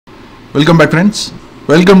Welcome back friends.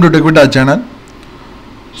 Welcome to TechVita channel.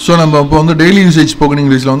 So நம்ம இப்போ வந்து டெய்லி யூசேஜ் ஸ்போக்கன்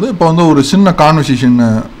இங்கிலீஷில் வந்து இப்போ வந்து ஒரு சின்ன கான்வர்சேஷன்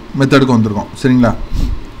மெத்தடுக்கு வந்திருக்கோம். சரிங்களா?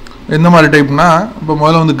 எந்த மாதிரி டைப்னா இப்போ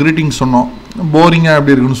முதல்ல வந்து கிரீட்டிங்ஸ் சொன்னோம், போரிங்காக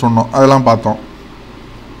எப்படி இருக்குன்னு சொன்னோம், அதெல்லாம் பார்த்தோம்.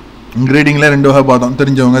 கிரீட்டிங்கில் ரெண்டு வகை பார்த்தோம்,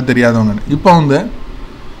 தெரிஞ்சவங்க தெரியாதவங்கன்னு. இப்போ வந்து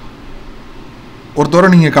ஒருத்தவரை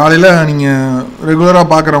நீங்கள் காலையில் நீங்கள்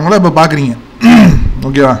ரெகுலராக பார்க்குறவங்கள இப்போ பார்க்குறீங்க,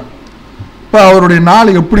 ஓகேவா? இப்போ அவருடைய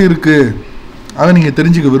நாள் எப்படி இருக்குது அதை நீங்கள்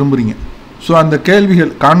தெரிஞ்சுக்க விரும்புகிறீங்க. ஸோ அந்த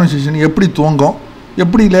கேள்விகள் கான்வர்சேஷன் எப்படி துவங்கும்,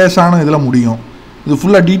 எப்படி லேசான இதில் முடியும், இது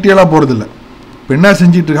ஃபுல்லாக டீட்டெயிலாக போகிறதில்ல. இப்போ என்ன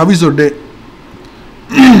செஞ்சிட்டு ஹவ் இஸ் யுவர் டே,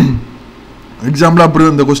 எக்ஸாம்பிளாக அப்படி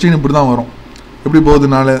இந்த கொஸ்டின் இப்படி தான் வரும், எப்படி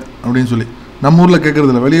போகுதுனால அப்படின்னு சொல்லி. நம்ம ஊரில்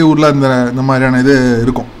கேட்குறதில்ல, வெளியே ஊரில் இந்த மாதிரியான இது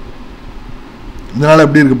இருக்கும். இதனால்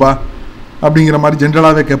எப்படி இருக்குப்பா அப்படிங்கிற மாதிரி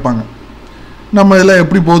ஜென்ரலாகவே கேட்பாங்க. நம்ம இதில்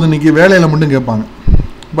எப்படி போகுது இன்றைக்கி வேலையில் மட்டும் கேட்பாங்க.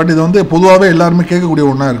 பட் இது வந்து பொதுவாகவே எல்லாருமே கேட்கக்கூடிய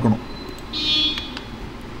ஒன்றா இருக்கணும்.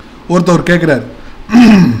 ஒருத்தவர் கேட்குறாரு,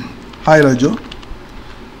 ஹாய் ராஜு,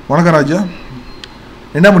 வணக்கம் ராஜா,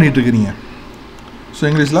 என்ன பண்ணிகிட்ருக்கிறீங்க? ஸோ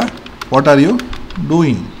இங்கிலீஷில் வாட் ஆர் யூ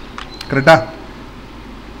டூயிங், கரெக்டா?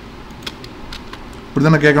 இப்படி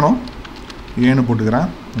தானே கேட்கணும், ஏன்னு போட்டுக்கிறேன்.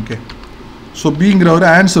 ஓகே, ஸோ பிங்கிறவர்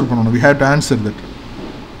ஆன்சர் பண்ணணும், we have to answer that.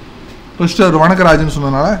 First அவர் வணக்கம் ராஜுன்னு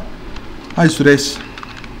சொன்னதுனால ஹாய் சுரேஷ்,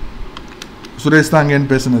 சுரேஷ் தான்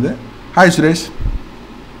அங்கேன்னு பேசுனது. ஹாய் சுரேஷ்,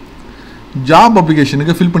 ஜாப்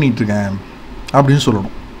அப்ளிகேஷனுக்கு ஃபில் பண்ணிகிட்ருக்கேன் அப்படின்னு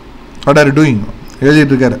சொல்லணும். வாட் ஆர் யூ டூயிங்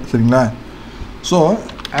எழுதிட்டுருக்காரு, சரிங்களா? ஸோ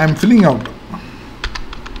ஐ ஆம் filling out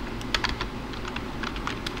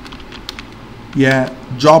a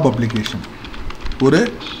job application,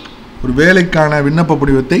 ஒரு வேலைக்கான விண்ணப்ப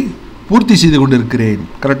படிவத்தை பூர்த்தி செய்து கொண்டு இருக்கிறேன்,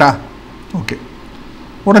 கரெக்டா? ஓகே.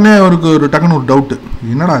 உடனே அவருக்கு ஒரு டக்குன்னு ஒரு டவுட்டு,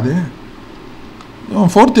 என்னடா அது,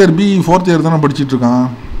 ஃபோர்த் இயர் தானே படிச்சுட்ருக்கான்,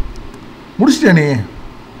 முடிச்சிட்டேனே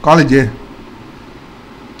college,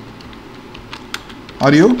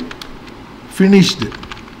 are you finished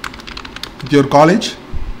with your college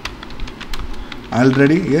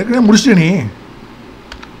already, ஏற்கனவே முடிச்சிட்டேனே,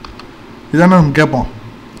 இதானே நம்ம கேட்போம்.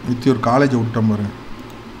 வித் யுவர் காலேஜை விட்டோம் பாருங்க.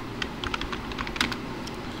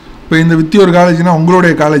 இப்போ இந்த வித் யுவர் காலேஜ்னால்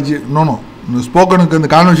உங்களுடைய காலேஜ் நோனோ. இந்த ஸ்போக்கனுக்கு இந்த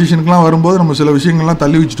கான்வர்சேஷனுக்குலாம் வரும்போது நம்ம சில விஷயங்கள்லாம்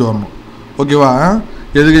தள்ளி வச்சுட்டு வரணும், ஓகேவா?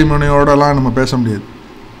 எதுகை முனையோடலாம் நம்ம பேச முடியாது.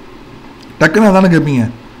 டக்குன்னு அதானே கேட்பீங்க,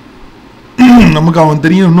 நமக்கு அவன்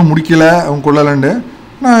தெரியும் இன்னும் முடிக்கலை, அவன் கொள்ளலண்டு,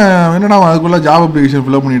 நான் என்னடா அதுக்குள்ளே ஜாப் அப்ளிகேஷன்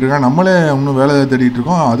ஃபில்அப் பண்ணிகிட்டு இருக்கேன், நம்மளே இன்னும் வேலை தேடிட்டு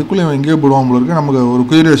இருக்கோம், அதுக்குள்ளே அவன் எங்கேயோ போடுவான் போல இருக்கு, நமக்கு ஒரு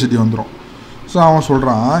கியூரியாசிட்டி வந்துடும். ஸோ அவன்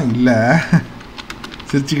சொல்கிறான், இல்லை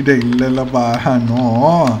சிரிச்சுக்கிட்டே, இல்லைப்பா, no,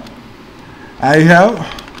 I have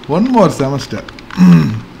one more semester.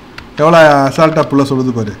 எவ்வளோ அசால்ட்டாக புள்ள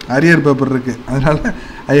சொல்லுது பாரு, அரியர் பேப்பர் இருக்குது, அதனால்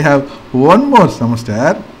I have one more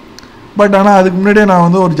semester. But ஆனால் அதுக்கு முன்னாடியே நான்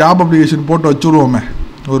வந்து ஒரு ஜாப் அப்ளிகேஷன் போட்டு வச்சுருவோமே,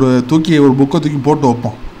 ஒரு புக்கை தூக்கி போட்டு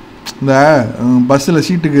வைப்போம். இந்த பஸ்ஸில்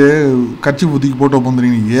சீட்டுக்கு கர்ச்சீஃப் தூக்கி போட்டு வைப்போம்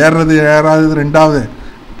தெரியுங்க, ஏறாது ரெண்டாவது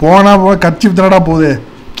போனால் கர்ச்சீஃப் தானடா போகுது,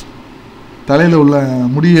 தலையில் உள்ள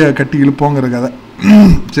முடியை கட்டி இழுப்போங்கிற கதை,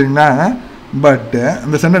 சரிங்களா? பட்டு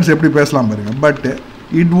அந்த சென்டென்ஸ் எப்படி பேசலாம் பாருங்க. பட்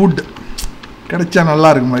இட் வுட் கிடைச்சா நல்லா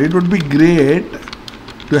இருக்குமா, it would be great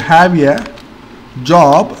to have a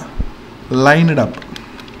job lined அப்.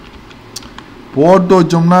 போட்டு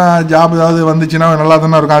வச்சோம்னா ஜாப் ஏதாவது வந்துச்சுன்னா நல்லா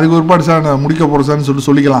தானே இருக்கும், அதுக்கு ஒருபாடு சார் முடிக்க போகிறோம் சார்னு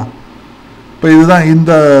சொல்லிக்கலாம். இப்போ இதுதான்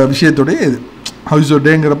இந்த விஷயத்துடைய இது ஹவுஸ்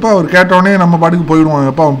டேங்கிறப்ப அவர் கேட்டோடனே நம்ம பாட்டுக்கு போயிடுவோம்,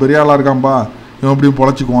 எப்போ அவன் பெரிய ஆளாக இருக்கான்ப்பா, இவன் எப்படியும்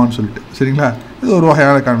பொழைச்சிக்குவான்னு சொல்லிட்டு, சரிங்களா? இது ஒரு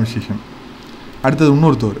வகையான கான்வர்சேஷன். அடுத்தது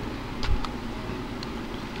இன்னொருத்தவர்,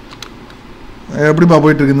 எப்படிப்பா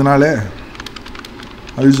போயிட்டுருக்கு இந்த நாள்,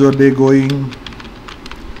 how is your day going,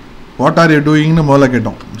 what are you டூயிங்னு முதல்ல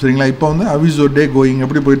கேட்டோம், சரிங்களா? இப்போ வந்து how is your day going,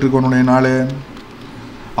 எப்படி போயிட்டுருக்கோனுடைய நாள்.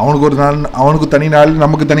 அவனுக்கு ஒரு நாள், அவனுக்கு தனி நாள்,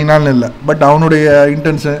 நமக்கு தனி நாள்னு இல்லை. பட் அவனுடைய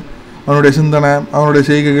இன்டென்ஷன், அவனுடைய சிந்தனை, அவனுடைய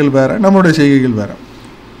செய்கைகள் வேறு, நம்மளுடைய செய்கைகள் வேறு.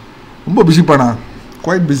 ரொம்ப பிஸிப்பானா,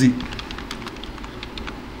 குவைட் பிஸி,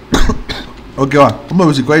 ஓகேவா? ரொம்ப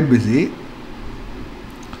பிஸி, குவைட் பிஸி.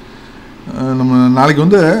 நம்ம நாளைக்கு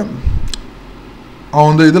வந்து அவன்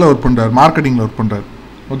வந்து இதில் ஒர்க் பண்ணுறாரு, மார்க்கெட்டிங்கில் ஒர்க் பண்ணுறாரு,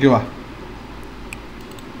 ஓகேவா?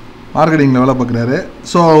 மார்க்கெட்டிங்கில் வேலை பார்க்குறாரு.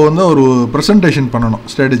 ஸோ வந்து ஒரு ப்ரெசன்டேஷன் பண்ணணும்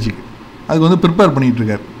ஸ்ட்ராட்டஜிக்கு, அதுக்கு வந்து ப்ரிப்பேர்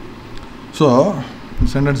பண்ணிகிட்ருக்காரு. ஸோ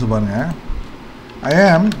சென்டென்ஸை பாருங்கள், ஐ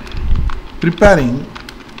ஆம் ப்ரிப்பேரிங்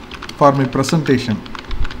ஃபார் மை ப்ரெசன்டேஷன்.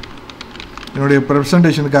 என்னுடைய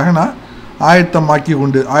ப்ரெசன்டேஷனுக்காக நான்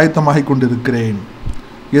ஆயத்தமாகி கொண்டு இருக்கிறேன்.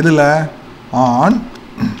 எதில்? On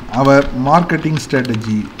our marketing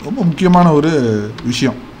strategy. ரொம்ப முக்கியமான ஒரு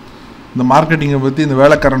விஷயம் இந்த மார்க்கெட்டிங்கை பற்றி. இந்த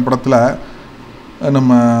வேலைக்காரன் படத்தில்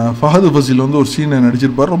நம்ம ஃபஹது ஃபசில் வந்து ஒரு சீனை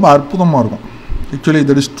நடிச்சிருப்பார், ரொம்ப அற்புதமாக இருக்கும். Actually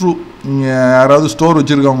that is true. நீங்கள் யாராவது ஸ்டோர்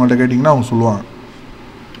வச்சுருக்கவங்கள்ட்ட கேட்டிங்கன்னா அவங்க சொல்லுவாங்க,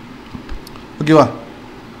 ஓகேவா?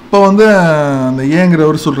 இப்போ வந்து அந்த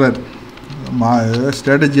ஏங்கிறவர் சொல்கிறார்,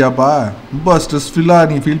 ஸ்ட்ராட்டஜியாப்பா ரொம்ப ஸ்ட்ரெஸ்ஃபுல்லாக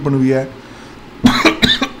நீ feel பண்ணுவிய.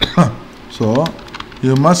 So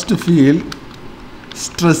you must feel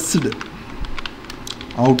stressed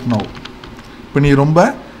out now. இப்போ நீ ரொம்ப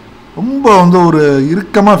ரொம்ப வந்து ஒரு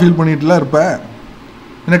இறுக்கமாக ஃபீல் பண்ணிட்டுலாம் இருப்ப.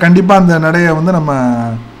 ஏன்னா கண்டிப்பாக அந்த நடையை வந்து நம்ம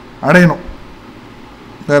அடையணும்,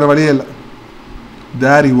 வேறு வழியே இல்லை.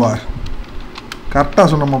 There you are. கரெக்டாக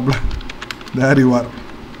சொன்ன மாப்பிள்ள, தேர் யூ ஆர்.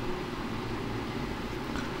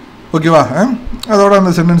 ஓகேவா? அதோட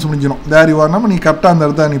அந்த சென்டென்ஸ் முடிஞ்சிடும். There you are. நம்ம நீ கரெக்டாக அந்த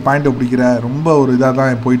இடத்த நீ பாயிண்ட்டை பிடிக்கிற, ரொம்ப ஒரு இதாக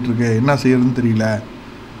தான் போயிட்டுருக்கு, என்ன செய்யறதுன்னு தெரியல,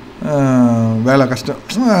 வேலை கஷ்டம்.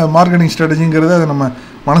 மார்க்கெட்டிங் ஸ்ட்ராட்டஜிங்கிறது அது நம்ம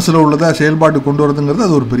மனசில் உள்ளதை செயல்பாட்டு கொண்டு வரதுங்கிறது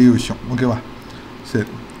அது ஒரு பெரிய விஷயம். ஓகேவா? சரி,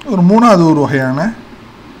 ஒரு மூணாவது ஒரு வகையான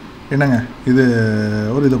என்னங்க இது,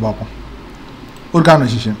 ஒரு இதை பார்ப்போம். ஒரு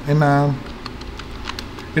கான்வர்சேஷன்.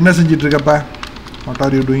 என்ன செஞ்சிட்ருக்கப்ப? What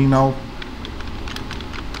are you doing now?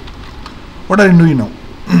 What are you doing now?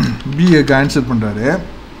 பிஏக்கு answer பண்ணுறாரு,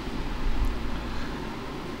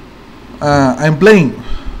 ஐ எம் பிளேயிங்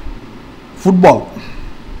ஃபுட்பால்.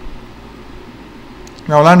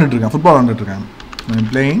 நான் விளாண்டுட்ருக்கேன், football விளாண்டுட்ருக்கேன். I am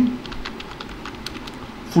playing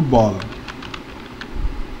football.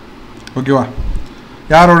 ஓகேவா?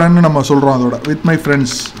 யாரோடன்னு நம்ம சொல்கிறோம் அதோட, வித் மை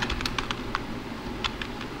ஃப்ரெண்ட்ஸ்.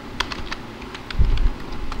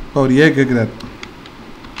 இப்போ அவர் ஏன் கேட்குறாரு,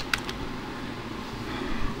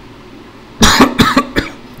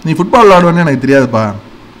 நீ ஃபுட்பால் விளாடுவேன்னு எனக்கு தெரியாதுப்பா.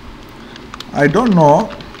 I don't know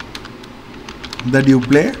that you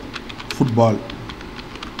play football.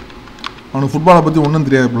 அவனுக்கு ஃபுட்பாலை பற்றி ஒன்றும்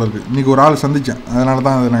தெரியாது போல இருக்குது. இன்றைக்கி ஒரு ஆள் சந்தித்தேன், அதனால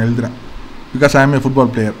தான் அதை நான் எழுதுகிறேன். Because I M A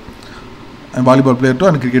football player, volleyball player two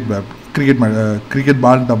and cricket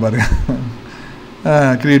பால்ட்டா பாரு,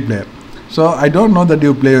 cricket player. So I don't know that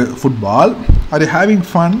you play football. Are you having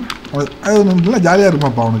fun? அது நல்லா ஜாலியாக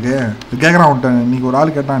இருக்குமாப்பா அவனுக்கு. கேட்குறான் அவன்கிட்ட, இன்றைக்கி ஒரு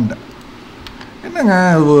ஆள் கேட்டான்ட்ட, என்னங்க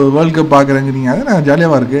வேர்ல்டு கப் பார்க்குறேங்கிறீங்க, அது நான்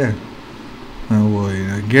ஜாலியாகவா இருக்குது?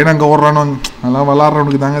 கேம் அங்கே ஓடுறானோ நல்லா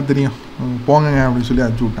விளாட்றவனுக்கு தாங்க தெரியும், போங்கங்க அப்படின்னு சொல்லி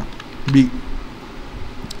அனுப்பிச்சி விட்டான். பி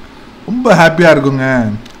ரொம்ப ஹாப்பியாக இருக்குங்க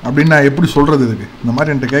அப்படின்னு நான் எப்படி சொல்கிறது இதுக்கு? இந்த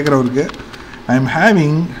மாதிரி என்கிட்ட கேட்குறவருக்கு I am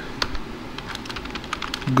having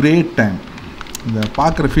great time. இந்த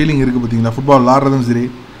பார்க்குற ஃபீலிங் இருக்குது பார்த்தீங்களா, ஃபுட்பால் விளாட்றதும் சரி,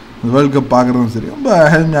 இந்த வேர்ல்டு கப் பார்க்குறதும் சரி, ரொம்ப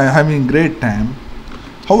having great time.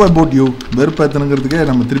 How about you? வெறுப்பேற்றணுங்கிறதுக்கே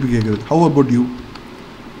நம்ம திருப்பி கேட்குறது, how about you?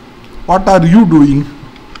 What are you doing?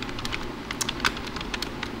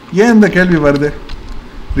 ஏன் இந்த கேள்வி வருது?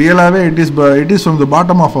 ரியலாகவே it is from the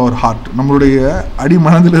bottom of our heart. நம்மளுடைய அடி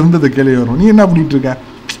மனதிலிருந்து இந்த கேள்வி வரும். நீ என்ன பண்ணிகிட்டு இருக்க?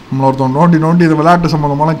 நம்மளை ஒருத்தன் நோண்டி இந்த விளையாட்டு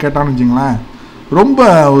சம்மந்தமாலாம் கேட்டான்னு வச்சிங்களேன், ரொம்ப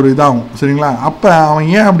ஒரு இதாகும். சரிங்களா? அப்போ அவன்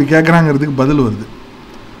ஏன் அப்படி கேட்குறாங்கிறதுக்கு பதில் வருது.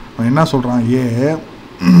 அவன் என்ன சொல்கிறான்,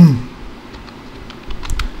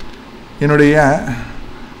 என்னுடைய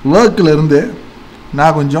ஒர்க்கில் இருந்து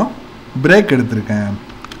நான் கொஞ்சம் பிரேக் எடுத்திருக்கேன்.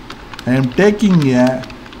 I am taking a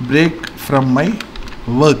break from my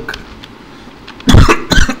work.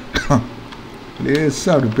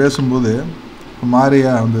 லேசாக அப்படி பேசும்போது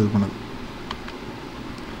மாறியா வந்து இது பண்ணுது.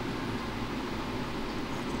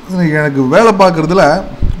 எனக்கு வேலை பார்க்குறதுல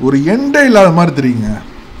ஒரு எண்டே இல்லாத மாதிரி தெரியுங்க,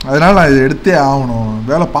 அதனால் நான் இதை எடுத்தே ஆகணும்.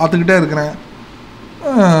 வேலை பார்த்துக்கிட்டே இருக்கிறேன்,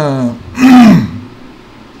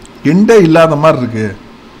 எண்டே இல்லாத மாதிரி இருக்கு.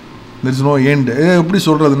 there is no end. எப்படி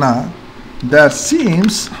சொல்கிறதுனா, there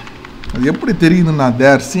seems, அது எப்படி தெரியுதுன்னா,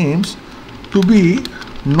 there seems to be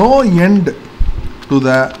no end to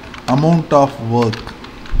the amount of work.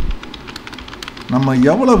 நம்ம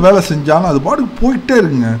எவ்வளோ வேலை செஞ்சாலும் அது பாட்டுக்கு போயிட்டே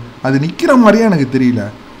இருக்குங்க, அது நிற்கிற மாதிரியே எனக்கு தெரியல.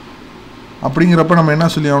 அப்படிங்கிறப்ப நம்ம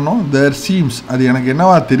என்ன சொல்லி ஆகணும், there seems, அது எனக்கு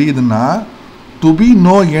என்னவா தெரியுதுன்னா, to be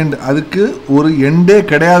no end, அதுக்கு ஒரு எண்டே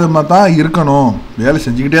கிடையாத மாதிரி தான் இருக்கணும், வேலை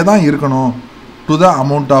செஞ்சுக்கிட்டே தான் இருக்கணும். to the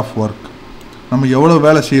amount of work, நம்ம எவ்வளோ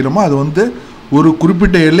வேலை செய்கிறோமோ அது வந்து ஒரு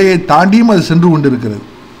குறிப்பிட்ட எல்லையை தாண்டியும் அது சென்று கொண்டு இருக்கிறது.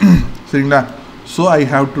 சரிங்களா? So I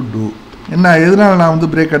have to two. என்ன எதனால் நான்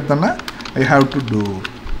வந்து பிரேக் எடுத்தேன்னா, ஐ ஹாவ் டு டூ.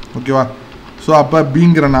 ஓகேவா? ஸோ அப்போ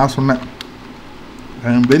பீங்கிற நான் சொன்னேன்,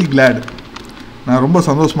 ஐ எம் வெரி கிளாட், நான் ரொம்ப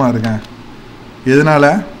சந்தோஷமாக இருக்கேன்.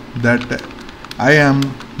 எதனால்? That I am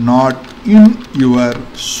not in your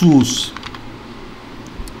shoes.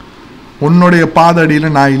 உன்னுடைய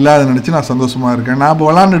பாதடியில் நான் இல்லாத நினச்சி நான் சந்தோஷமாக இருக்கேன். நான் இப்போ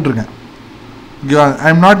விளாண்டுட்ருக்கேன். ஓகேவா? I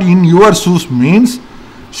am not in your shoes means,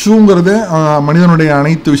 ஷூங்கிறது மனிதனுடைய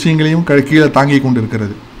அனைத்து விஷயங்களையும் கீழே தாங்கி கொண்டு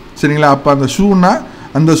இருக்கிறது. சரிங்களா? அப்போ அந்த ஷூன்னா,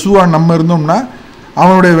 அந்த ஷூவை நம்ம இருந்தோம்னா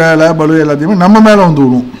அவனுடைய வேலை பலு எல்லாத்தையுமே நம்ம மேலே வந்து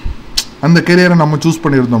விடுவோம், அந்த கெரியரை நம்ம சூஸ்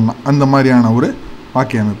பண்ணியிருந்தோம்னா. அந்த மாதிரியான ஒரு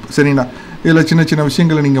வாக்கிய அமைப்பு. சரிங்களா? இதில் சின்ன சின்ன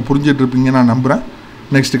விஷயங்களை நீங்கள் புரிஞ்சிட்ருப்பீங்க நான் நம்புகிறேன்.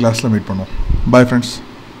 நெக்ஸ்ட் கிளாஸில் மீட் பண்ணுவோம். Bye friends.